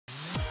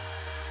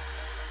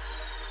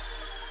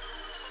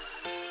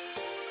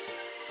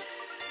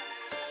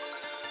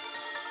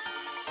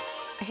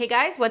Hey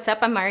guys, what's up?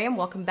 I'm Maryam.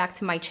 Welcome back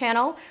to my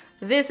channel.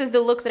 This is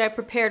the look that I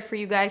prepared for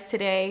you guys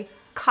today.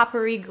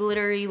 Coppery,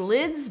 glittery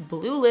lids,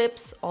 blue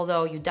lips,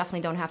 although you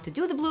definitely don't have to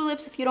do the blue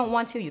lips if you don't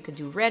want to. You could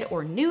do red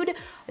or nude.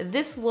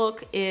 This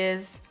look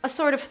is a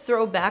sort of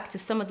throwback to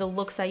some of the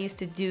looks I used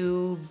to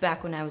do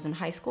back when I was in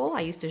high school. I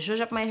used to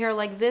zhuzh up my hair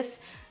like this,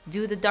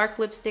 do the dark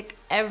lipstick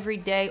every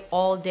day,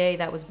 all day.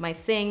 That was my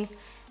thing.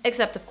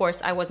 Except, of course,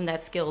 I wasn't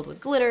that skilled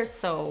with glitter,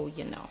 so,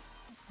 you know,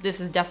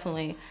 this is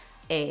definitely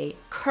a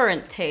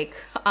current take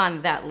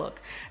on that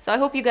look. So I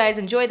hope you guys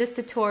enjoy this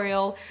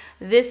tutorial.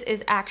 This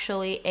is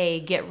actually a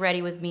get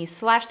ready with me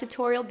 /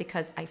 tutorial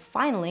because I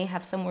finally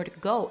have somewhere to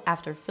go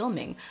after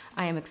filming.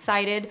 I am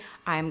excited.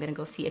 I'm gonna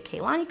go see a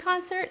Kehlani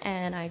concert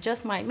and I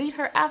just might meet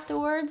her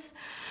afterwards.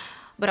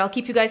 But I'll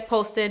keep you guys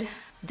posted.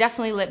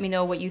 Definitely let me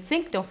know what you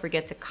think. Don't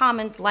forget to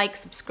comment, like,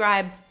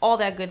 subscribe, all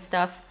that good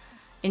stuff.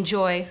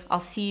 Enjoy. I'll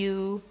see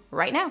you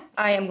right now.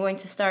 I am going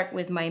to start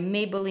with my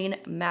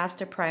Maybelline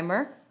Master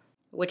Primer,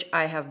 which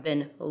I have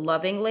been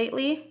loving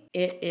lately.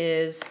 It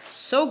is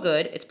so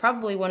good. It's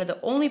probably one of the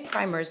only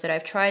primers that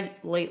I've tried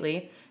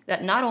lately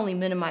that not only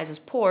minimizes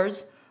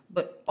pores,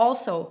 but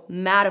also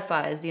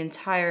mattifies the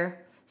entire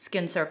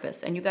skin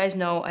surface. And you guys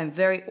know I'm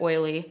very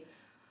oily.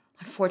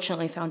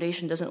 Unfortunately,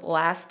 foundation doesn't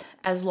last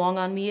as long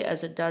on me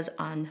as it does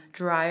on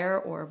drier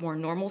or more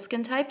normal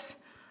skin types,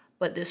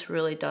 but this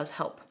really does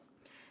help.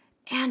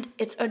 And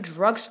it's a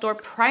drugstore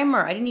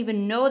primer. I didn't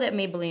even know that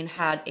Maybelline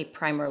had a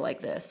primer like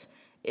this.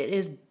 It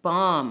is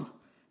bomb.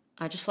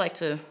 I just like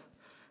to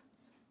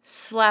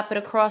slap it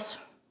across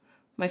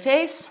my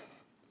face,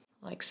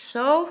 like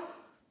so.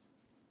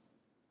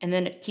 And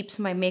then it keeps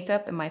my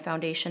makeup and my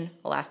foundation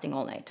lasting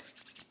all night.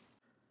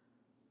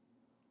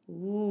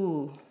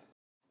 Ooh.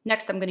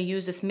 Next, I'm gonna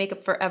use this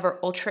Makeup Forever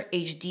Ultra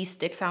HD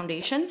Stick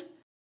Foundation.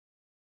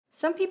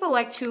 Some people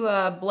like to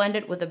blend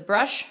it with a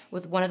brush,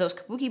 with one of those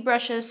kabuki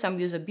brushes. Some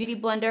use a beauty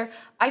blender.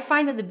 I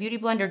find that the beauty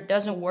blender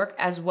doesn't work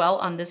as well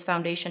on this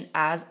foundation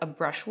as a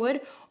brush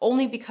would,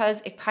 only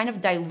because it kind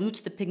of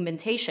dilutes the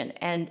pigmentation.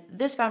 And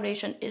this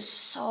foundation is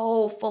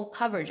so full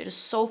coverage. It is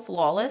so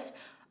flawless.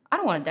 I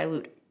don't want to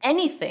dilute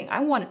anything.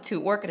 I want it to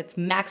work at its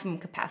maximum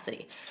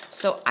capacity.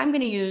 So I'm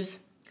going to use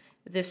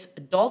this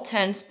Doll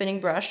 10 spinning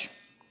brush,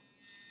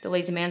 the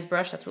lazy man's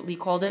brush, that's what Lee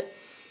called it.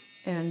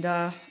 And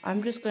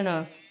I'm just going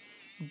to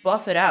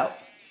buff it out.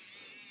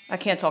 I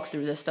can't talk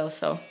through this though,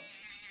 so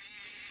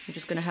I'm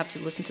just gonna have to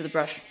listen to the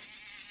brush.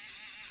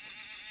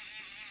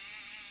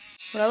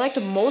 What I like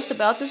the most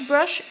about this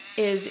brush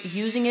is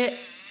using it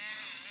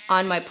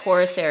on my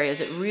porous areas.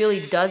 It really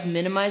does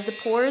minimize the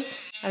pores.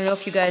 I don't know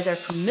if you guys are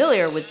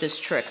familiar with this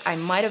trick. I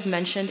might have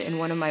mentioned in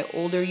one of my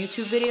older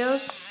YouTube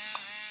videos,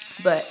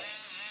 but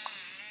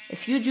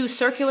if you do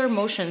circular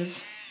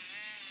motions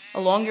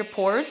along your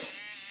pores,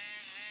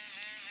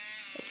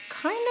 it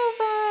kind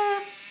of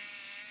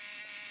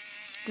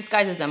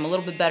disguises them a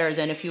little bit better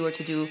than if you were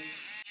to do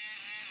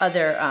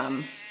other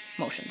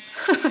motions.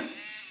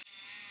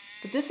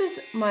 But this is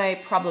my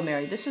problem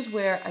area. This is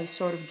where I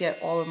sort of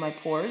get all of my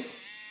pores.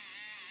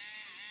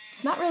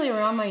 It's not really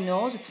around my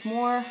nose, it's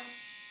more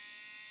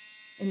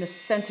in the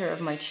center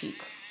of my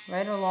cheek,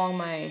 right along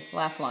my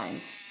laugh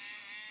lines.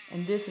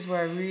 And this is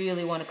where I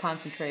really want to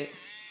concentrate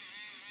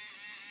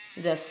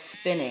the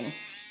spinning.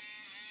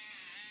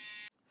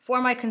 For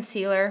my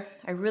concealer,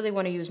 I really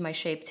want to use my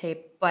Shape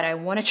Tape, but I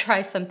want to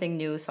try something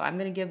new, so I'm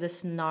going to give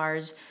this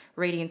Nars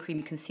Radiant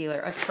Creamy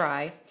Concealer a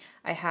try.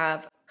 I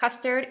have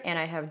Custard and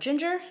I have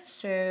Ginger,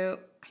 so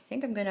I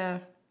think I'm going to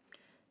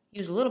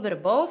use a little bit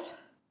of both.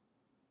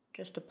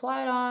 Just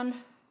apply it on. You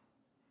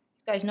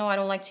guys know I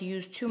don't like to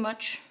use too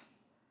much,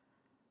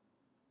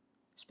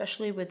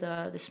 especially with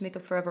this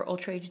Makeup Forever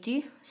Ultra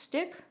HD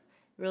stick.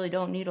 You really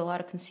don't need a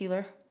lot of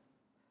concealer.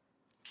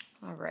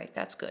 All right,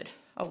 that's good.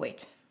 Oh,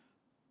 wait.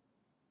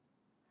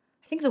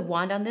 I think the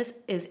wand on this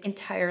is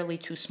entirely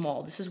too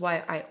small. This is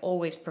why I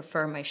always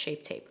prefer my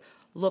Shape Tape.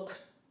 Look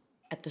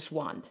at this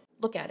wand.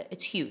 Look at it,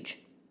 it's huge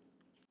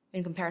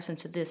in comparison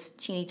to this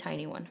teeny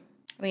tiny one.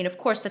 I mean, of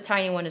course, the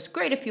tiny one is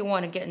great if you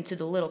want to get into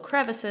the little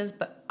crevices,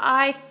 but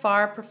I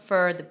far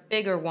prefer the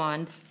bigger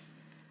wand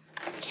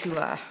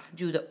to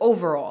do the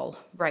overall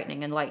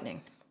brightening and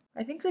lightening.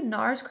 I think the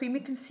Nars Creamy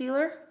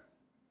Concealer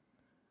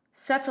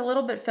sets a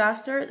little bit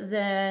faster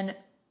than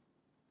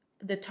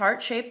the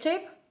Tarte Shape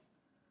Tape.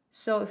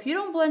 So if you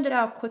don't blend it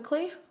out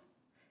quickly,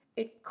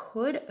 it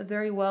could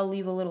very well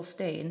leave a little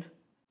stain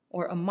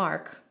or a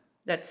mark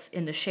that's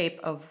in the shape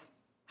of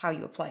how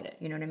you applied it,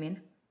 you know what I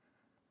mean?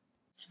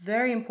 It's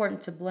very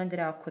important to blend it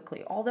out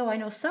quickly. Although I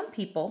know some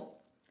people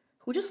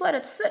who just let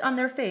it sit on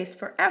their face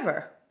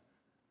forever.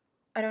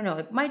 I don't know,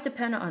 it might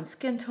depend on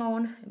skin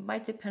tone, it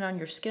might depend on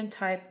your skin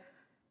type.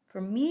 For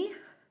me,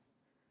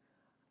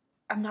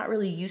 I'm not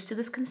really used to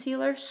this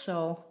concealer,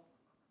 so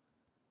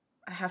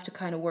I have to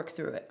kind of work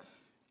through it.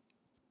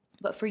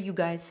 But for you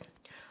guys,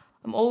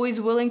 I'm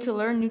always willing to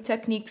learn new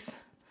techniques.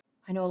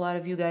 I know a lot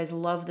of you guys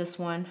love this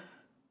one,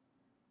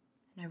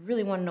 and I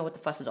really want to know what the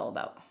fuss is all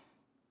about.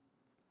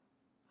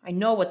 I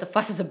know what the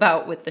fuss is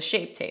about with the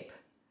Shape Tape,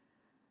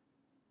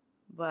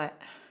 but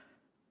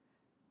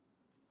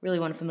Really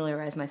want to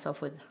familiarize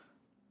myself with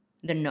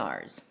the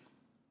Nars.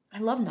 I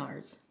love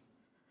Nars.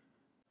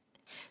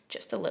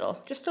 Just a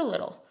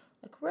little,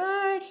 like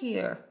right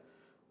here.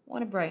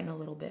 Want to brighten a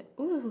little bit.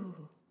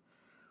 Ooh,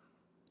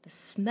 the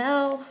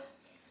smell.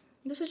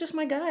 This is just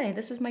my guy.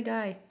 This is my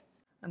guy.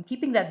 I'm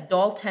keeping that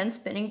Doll 10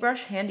 spinning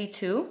brush handy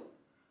too,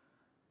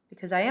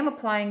 because I am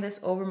applying this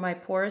over my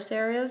porous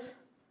areas,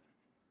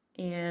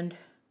 and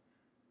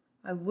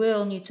I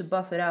will need to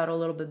buff it out a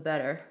little bit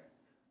better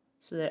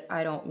so that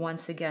I don't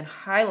once again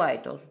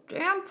highlight those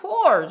damn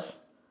pores.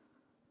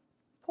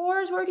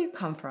 Pores, where do you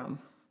come from?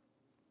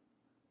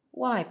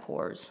 Why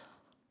pores?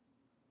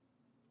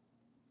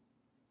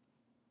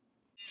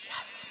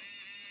 Yes.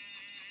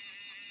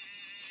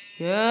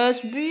 Yes,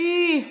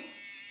 B.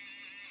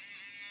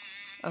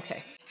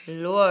 Okay,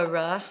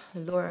 Laura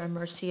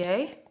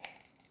Mercier.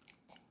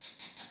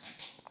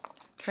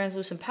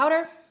 Translucent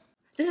powder.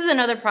 This is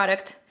another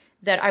product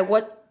that I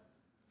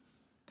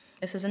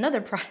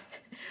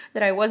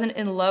wasn't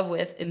in love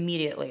with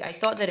immediately. I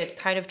thought that it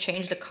kind of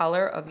changed the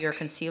color of your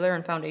concealer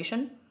and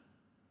foundation,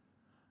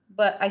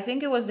 but I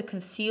think it was the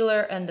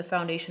concealer and the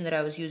foundation that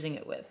I was using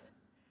it with.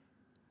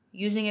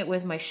 Using it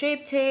with my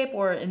Shape Tape,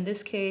 or in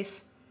this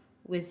case,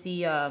 with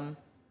the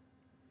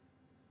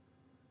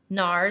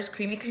Nars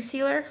Creamy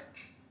Concealer,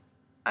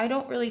 I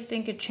don't really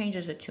think it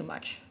changes it too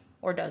much.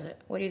 Or does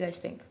it? What do you guys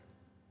think?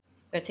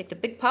 I'm gonna take the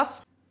big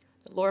puff,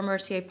 the Laura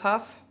Mercier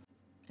puff,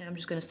 and I'm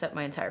just gonna set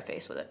my entire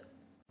face with it.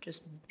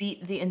 Just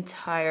beat the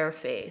entire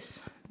face.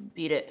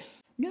 Beat it.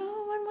 No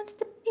one wants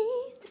to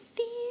be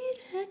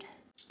defeated.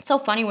 It's so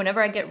funny,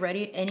 whenever I get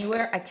ready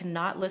anywhere, I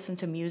cannot listen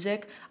to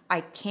music.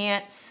 I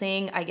can't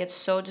sing. I get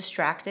so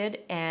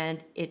distracted,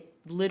 and it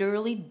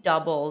literally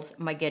doubles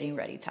my getting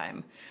ready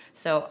time.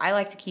 So I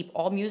like to keep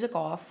all music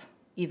off,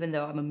 even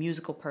though I'm a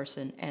musical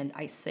person and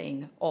I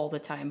sing all the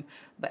time,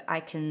 but I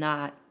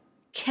cannot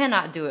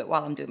do it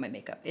while I'm doing my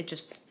makeup. It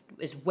just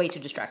is way too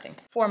distracting.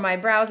 For my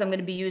brows, I'm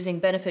gonna be using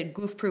Benefit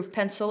Goof Proof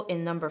pencil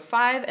in number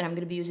 5, and I'm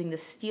gonna be using the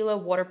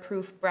Stila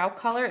waterproof brow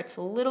color. It's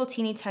a little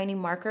teeny tiny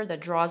marker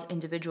that draws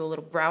individual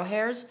little brow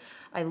hairs.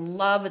 I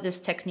love this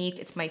technique.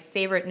 It's my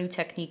favorite new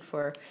technique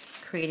for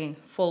creating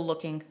full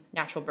looking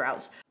natural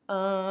brows.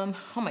 Oh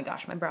my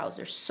gosh, my brows,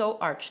 they're so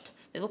arched.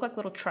 They look like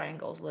little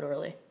triangles,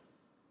 literally.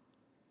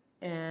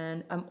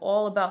 And I'm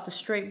all about the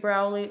straight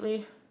brow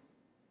lately.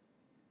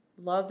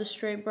 Love the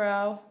straight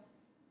brow.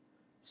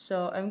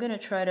 So I'm gonna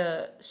try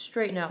to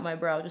straighten out my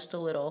brow just a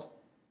little.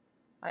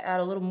 I add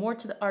a little more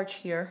to the arch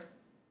here,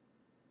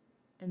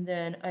 and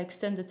then I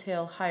extend the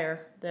tail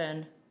higher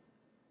than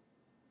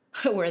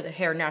where the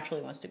hair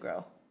naturally wants to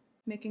grow.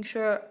 Making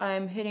sure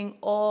I'm hitting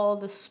all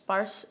the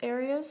sparse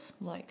areas,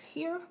 like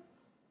here,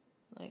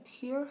 like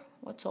here.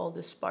 What's all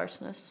this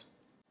sparseness?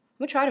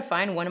 I'm gonna try to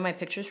find one of my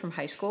pictures from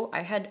high school.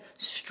 I had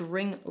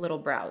string little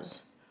brows.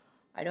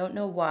 I don't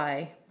know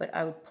why, but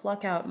I would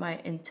pluck out my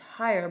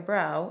entire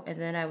brow and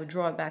then I would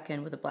draw it back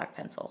in with a black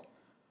pencil.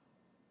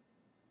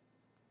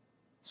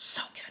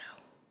 So ghetto.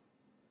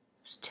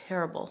 It was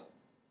terrible.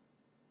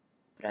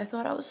 But I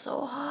thought I was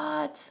so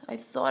hot. I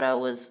thought I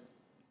was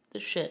the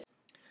shit.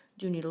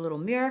 Do need a little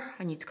mirror.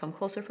 I need to come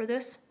closer for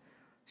this.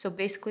 So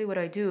basically what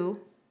I do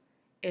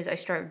is I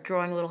start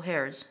drawing little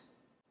hairs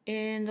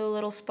in the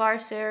little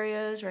sparse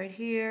areas right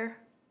here.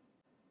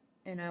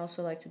 And I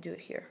also like to do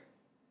it here,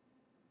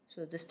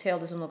 so that this tail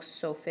doesn't look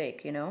so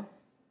fake, you know?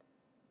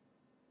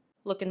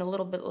 Looking a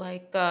little bit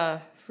like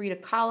Frida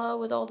Kahlo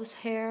with all this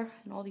hair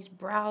and all these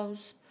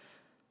brows.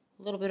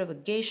 A little bit of a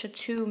geisha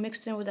too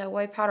mixed in with that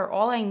white powder.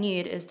 All I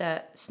need is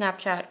that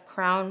Snapchat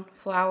crown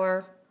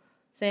flower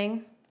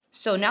thing.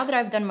 So now that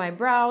I've done my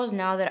brows,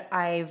 now that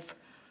I've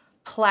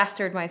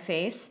plastered my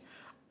face,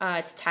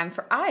 it's time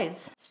for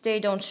eyes. Stay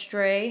Don't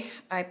Stray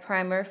eye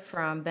primer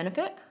from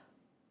Benefit.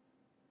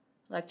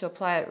 I like to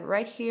apply it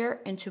right here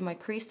into my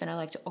crease, and I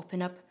like to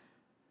open up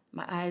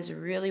my eyes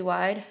really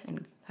wide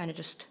and kind of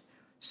just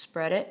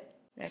spread it.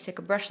 And I take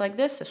a brush like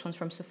this one's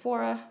from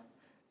Sephora,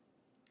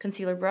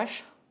 concealer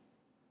brush,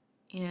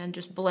 and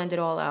just blend it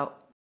all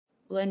out.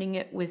 Blending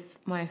it with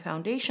my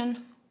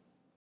foundation.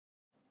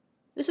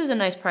 This is a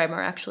nice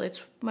primer, actually.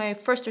 It's my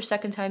first or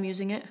second time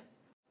using it.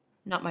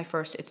 Not my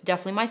first, it's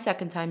definitely my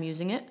second time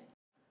using it.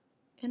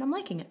 And I'm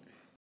liking it.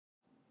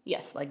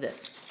 Yes, like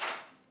this.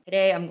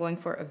 Today I'm going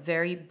for a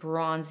very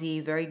bronzy,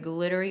 very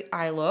glittery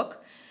eye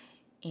look.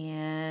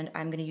 And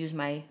I'm gonna use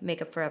my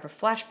Makeup Forever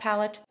Flash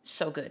palette.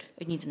 So good,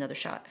 it needs another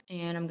shot.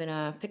 And I'm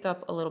gonna pick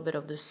up a little bit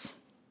of this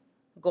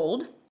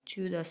gold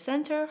to the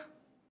center.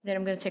 Then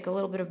I'm gonna take a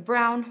little bit of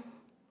brown,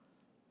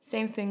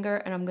 same finger,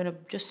 and I'm gonna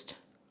just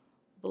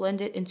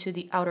blend it into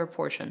the outer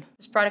portion.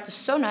 This product is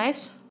so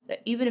nice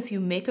that even if you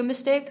make a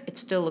mistake, it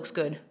still looks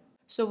good.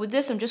 So with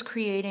this, I'm just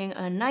creating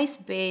a nice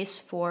base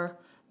for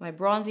my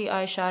bronzy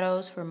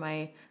eyeshadows, for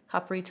my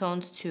coppery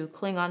tones to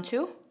cling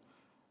onto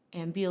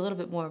and be a little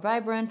bit more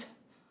vibrant,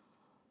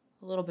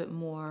 a little bit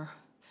more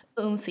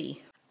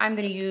oomphy. I'm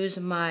gonna use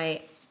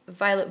my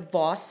Violet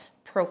Voss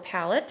Pro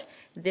palette.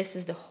 This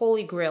is the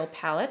Holy Grail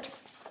palette,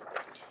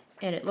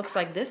 and it looks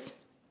like this.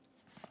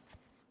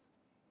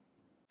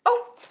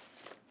 Oh!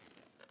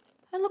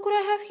 look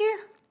what I have here.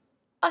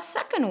 A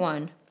second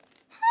one.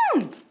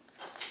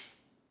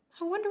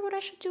 I wonder what I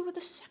should do with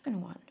the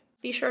second one.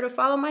 Be sure to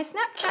follow my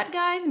Snapchat,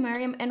 guys,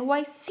 Maryam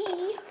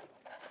NYC,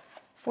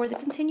 for the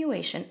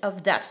continuation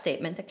of that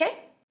statement,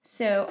 okay?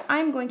 So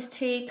I'm going to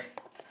take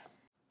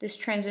this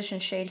transition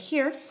shade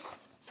here.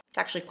 It's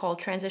actually called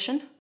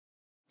Transition.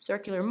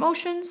 Circular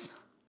motions,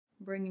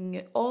 bringing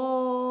it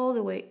all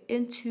the way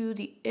into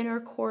the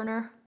inner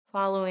corner,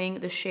 following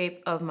the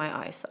shape of my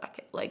eye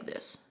socket, like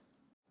this.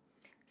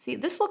 See,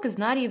 this look is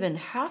not even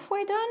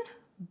halfway done,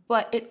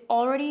 but it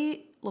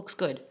already looks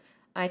good.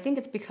 I think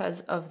it's because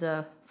of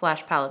the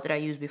flash palette that I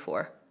used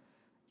before.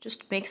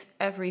 Just makes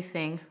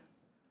everything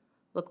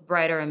look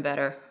brighter and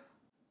better.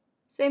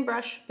 Same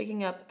brush,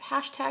 picking up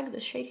hashtag,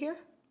 this shade here.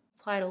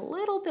 Applied a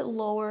little bit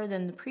lower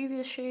than the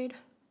previous shade.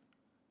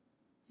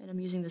 And I'm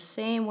using the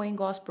same Wayne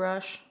Goss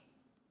brush.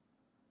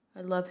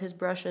 I love his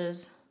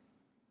brushes.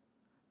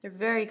 They're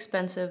very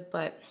expensive,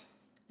 but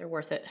they're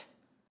worth it.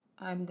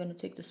 I'm gonna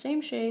take the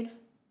same shade,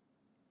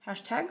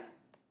 hashtag,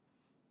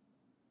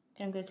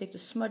 and I'm gonna take the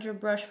smudger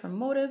brush from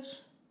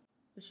Motives.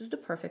 This is the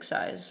perfect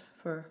size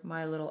for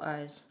my little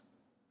eyes.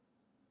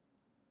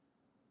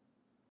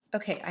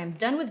 Okay, I'm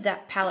done with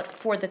that palette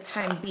for the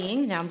time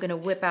being. Now I'm gonna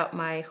whip out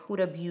my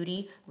Huda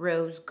Beauty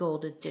Rose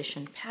Gold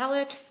Edition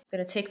palette. I'm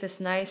gonna take this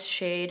nice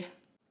shade,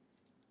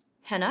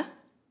 Henna,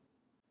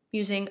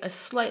 using a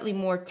slightly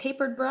more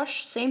tapered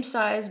brush, same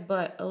size,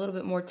 but a little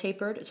bit more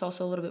tapered. It's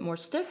also a little bit more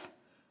stiff.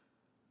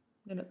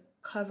 I'm gonna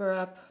cover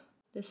up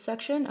this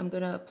section. I'm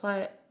gonna apply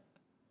it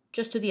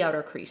just to the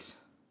outer crease.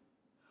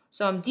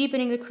 So I'm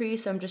deepening the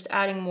crease. I'm just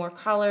adding more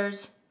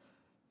colors,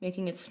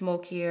 making it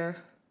smokier,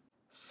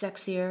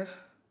 sexier,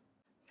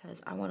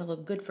 because I wanna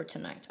look good for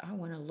tonight. I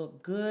wanna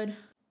look good.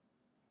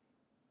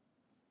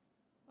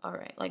 All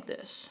right, like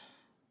this.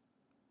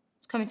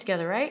 It's coming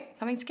together, right?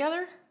 Coming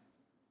together?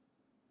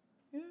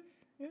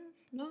 Yes,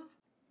 no. A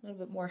little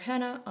bit more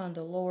henna on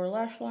the lower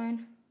lash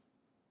line.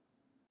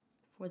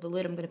 For the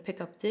lid, I'm gonna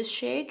pick up this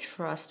shade,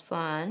 Trust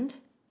Fund,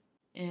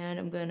 and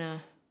I'm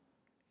gonna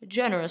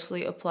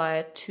generously apply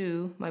it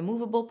to my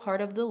movable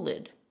part of the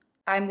lid.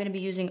 I'm gonna be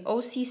using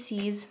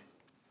OCC's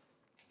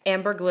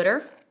Amber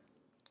Glitter.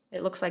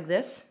 It looks like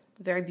this,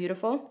 very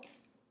beautiful.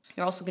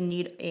 You're also gonna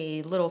need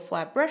a little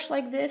flat brush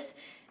like this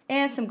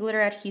and some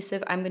glitter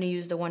adhesive. I'm gonna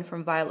use the one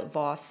from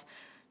Voss.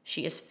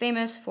 She is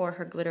famous for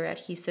her glitter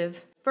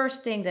adhesive.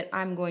 First thing that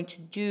I'm going to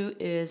do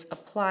is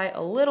apply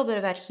a little bit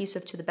of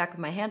adhesive to the back of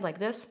my hand like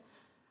this.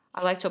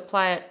 I like to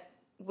apply it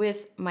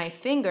with my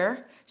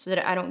finger so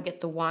that I don't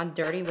get the wand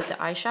dirty with the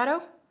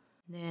eyeshadow.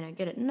 Then I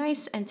get it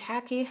nice and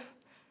tacky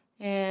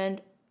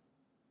and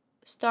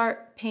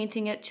start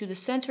painting it to the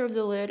center of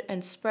the lid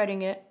and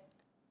spreading it.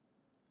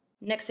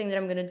 Next thing that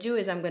I'm gonna do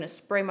is I'm gonna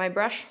spray my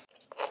brush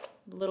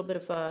with a little bit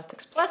of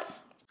Fix Plus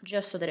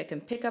just so that it can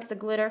pick up the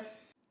glitter.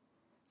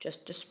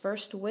 Just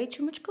dispersed way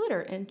too much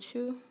glitter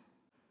into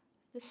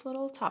this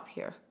little top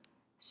here.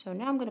 So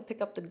now I'm gonna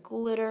pick up the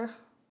glitter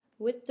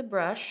with the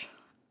brush.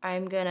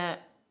 I'm gonna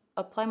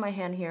apply my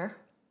hand here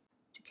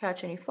to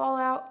catch any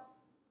fallout,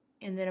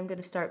 and then I'm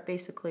gonna start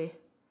basically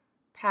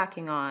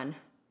packing on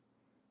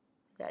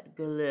that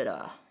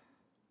glitter.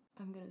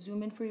 I'm gonna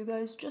zoom in for you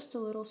guys just a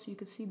little so you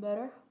can see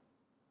better.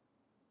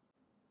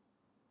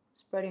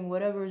 Spreading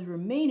whatever is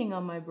remaining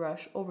on my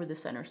brush over the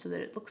center so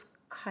that it looks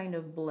kind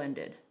of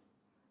blended.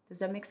 Does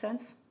that make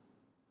sense?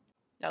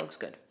 That looks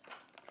good.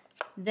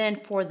 Then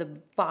for the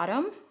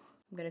bottom,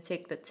 I'm gonna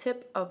take the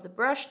tip of the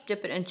brush,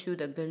 dip it into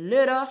the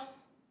glitter.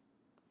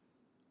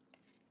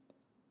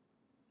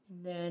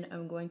 And then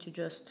I'm going to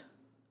just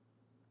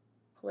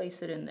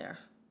place it in there.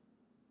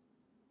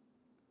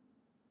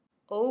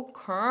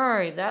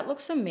 Okay, that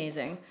looks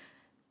amazing.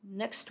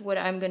 Next, what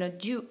I'm gonna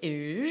do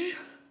is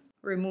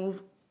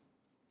remove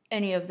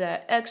any of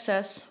that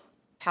excess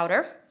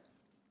powder.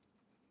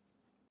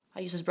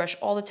 I use this brush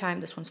all the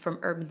time. This one's from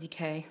Urban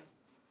Decay.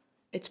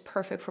 It's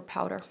perfect for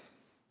powder.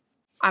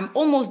 I'm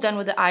almost done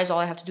with the eyes. All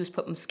I have to do is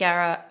put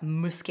mascara,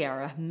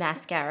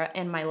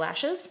 and my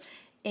lashes.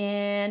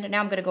 And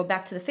now I'm gonna go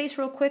back to the face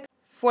real quick.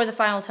 For the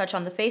final touch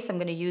on the face, I'm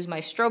gonna use my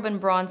Strobe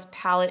Bronze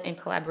palette in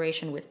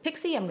collaboration with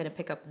Pixi. I'm gonna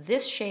pick up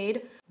this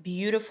shade,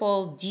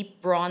 beautiful deep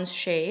bronze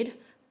shade,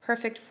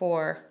 perfect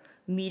for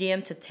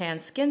medium to tan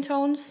skin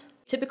tones.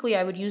 Typically,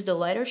 I would use the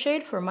lighter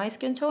shade for my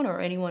skin tone or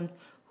anyone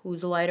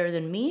who's lighter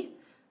than me.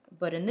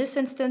 But in this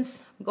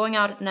instance, I'm going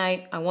out at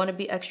night, I wanna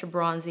be extra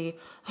bronzy,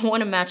 I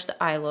wanna match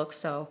the eye look,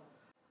 so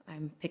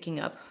I'm picking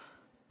up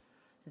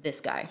this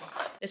guy.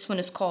 This one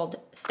is called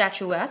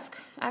Statuesque,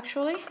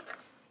 actually,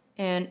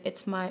 and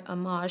it's my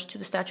homage to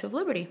the Statue of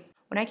Liberty.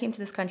 When I came to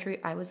this country,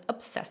 I was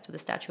obsessed with the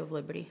Statue of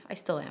Liberty. I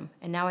still am,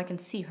 and now I can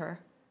see her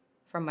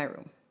from my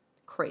room.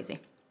 Crazy.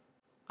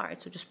 All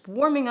right, so just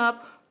warming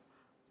up,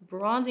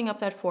 bronzing up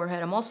that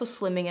forehead. I'm also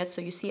slimming it, so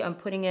you see I'm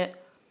putting it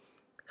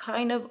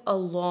kind of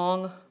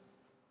along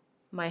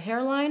my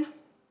hairline,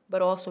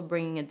 but also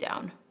bringing it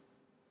down.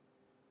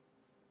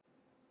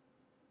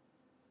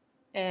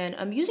 And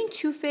I'm using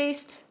Too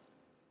Faced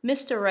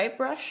Mr. Right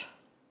brush.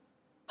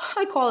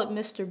 I call it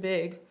Mr.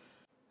 Big.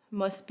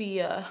 Must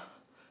be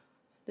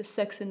the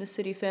Sex and the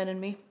City fan in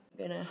me.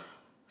 I'm gonna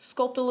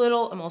sculpt a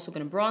little. I'm also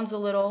gonna bronze a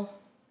little.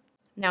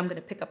 Now I'm gonna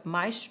pick up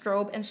my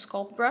Strobe and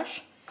Sculpt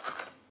brush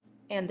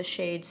and the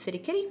shade City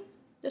Kitty,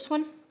 this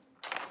one.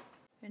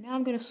 And now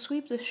I'm gonna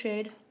sweep the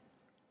shade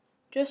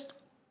just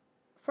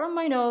from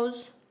my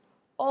nose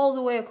all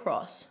the way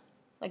across,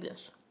 like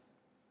this.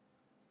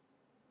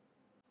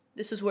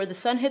 This is where the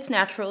sun hits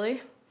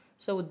naturally.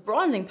 So with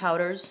bronzing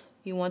powders,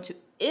 you want to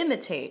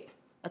imitate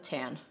a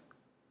tan.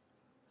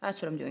 That's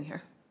what I'm doing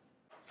here.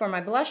 For my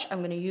blush,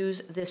 I'm gonna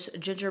use this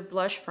Ginger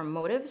blush from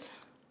Motives.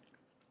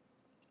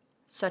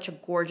 Such a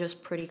gorgeous,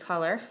 pretty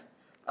color.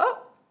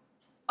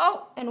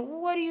 Oh, and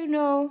what do you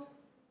know?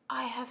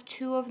 I have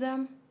two of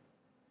them.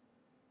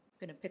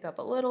 I'm gonna pick up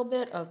a little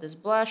bit of this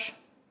blush.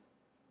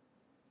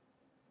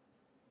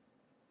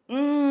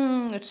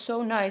 It's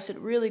so nice. It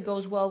really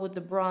goes well with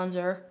the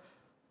bronzer,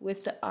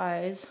 with the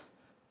eyes.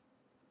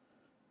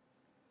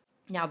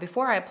 Now,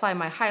 before I apply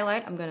my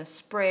highlight, I'm gonna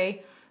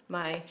spray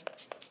my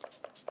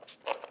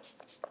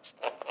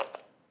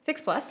Fix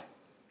Plus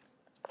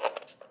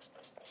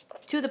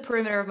to the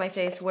perimeter of my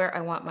face where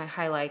I want my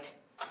highlight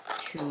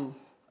to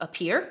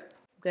appear.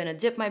 I'm gonna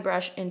dip my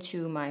brush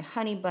into my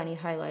Honey Bunny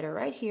highlighter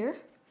right here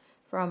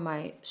from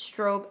my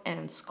Strobe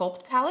and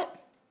Sculpt palette,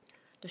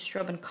 the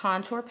Strobe and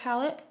Contour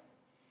palette,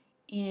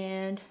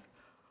 and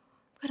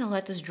I'm gonna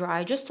let this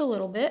dry just a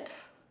little bit.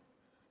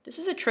 This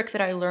is a trick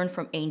that I learned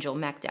from Angel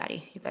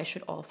MacDaddy. You guys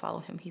should all follow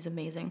him, he's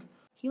amazing.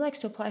 He likes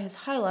to apply his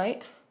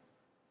highlight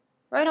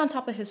right on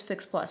top of his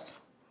Fix Plus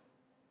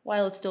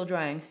while it's still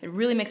drying. It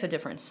really makes a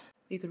difference.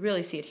 You could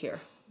really see it here.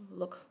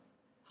 Look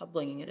how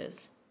blinging it is.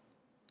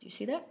 Do you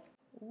see that?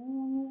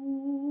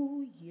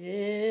 Ooh,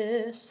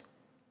 yes.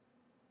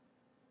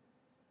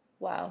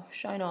 Wow,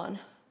 shine on.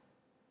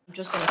 I'm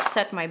just gonna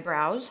set my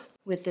brows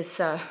with this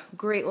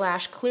Great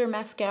Lash Clear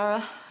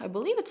Mascara. I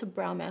believe it's a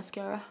brow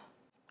mascara.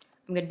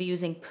 I'm gonna be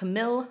using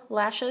Camille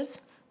Lashes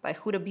by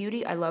Huda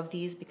Beauty. I love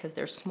these because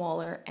they're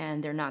smaller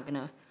and they're not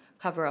gonna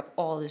cover up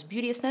all this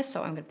beauteousness.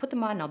 So I'm gonna put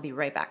them on and I'll be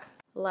right back.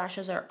 The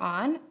lashes are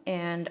on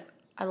and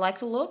I like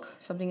the look.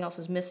 Something else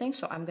is missing,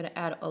 so I'm gonna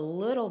add a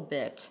little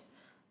bit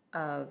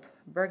of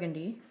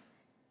Burgundy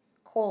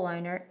kohl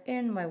liner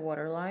in my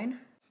waterline.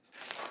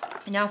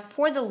 Now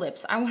for the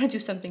lips, I wanna do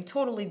something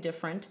totally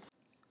different.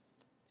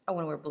 I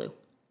wanna wear blue.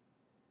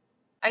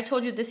 I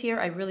told you this year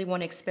I really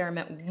wanna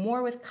experiment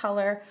more with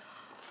color.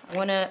 I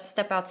wanna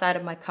step outside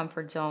of my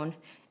comfort zone.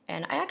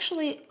 And I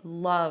actually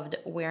loved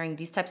wearing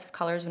these types of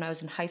colors when I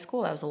was in high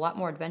school. I was a lot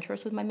more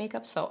adventurous with my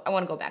makeup, so I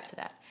wanna go back to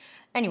that.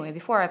 Anyway,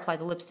 before I apply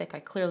the lipstick, I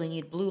clearly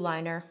need blue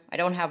liner. I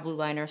don't have blue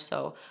liner,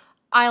 so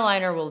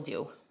eyeliner will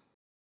do.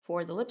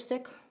 For the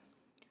lipstick,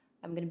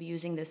 I'm gonna be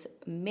using this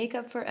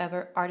Makeup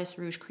Forever Artist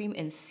Rouge Cream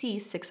in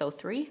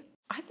C603.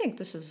 I think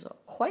this is a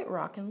quite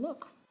rockin'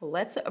 look.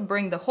 Let's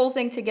bring the whole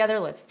thing together.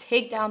 Let's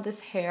take down this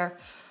hair.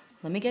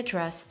 Let me get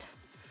dressed.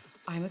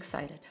 I'm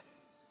excited.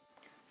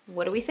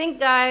 What do we think,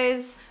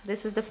 guys?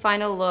 This is the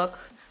final look.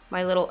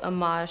 My little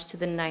homage to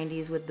the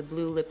 90s with the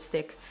blue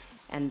lipstick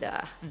and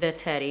the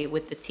teddy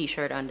with the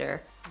t-shirt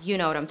under. You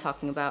know what I'm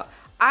talking about.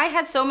 I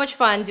had so much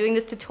fun doing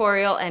this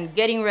tutorial and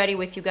getting ready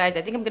with you guys.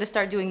 I think I'm gonna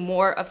start doing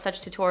more of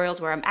such tutorials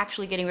where I'm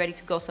actually getting ready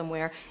to go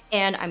somewhere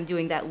and I'm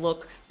doing that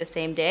look the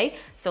same day.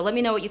 So let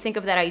me know what you think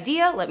of that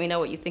idea. Let me know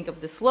what you think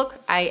of this look.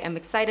 I am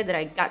excited that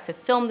I got to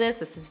film this.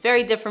 This is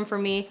very different for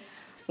me.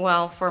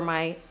 Well, for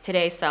my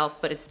today self,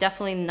 but it's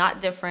definitely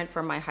not different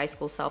from my high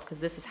school self because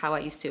this is how I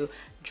used to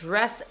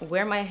dress,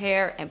 wear my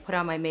hair, and put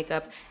on my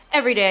makeup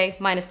every day,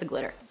 minus the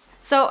glitter.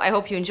 So I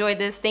hope you enjoyed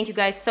this. Thank you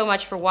guys so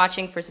much for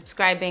watching, for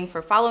subscribing,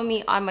 for following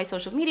me on my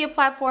social media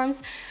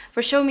platforms,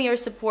 for showing me your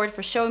support,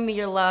 for showing me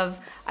your love.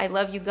 I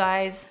love you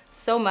guys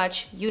so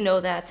much. You know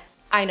that.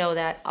 I know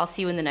that. I'll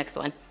see you in the next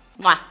one.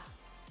 Mwah.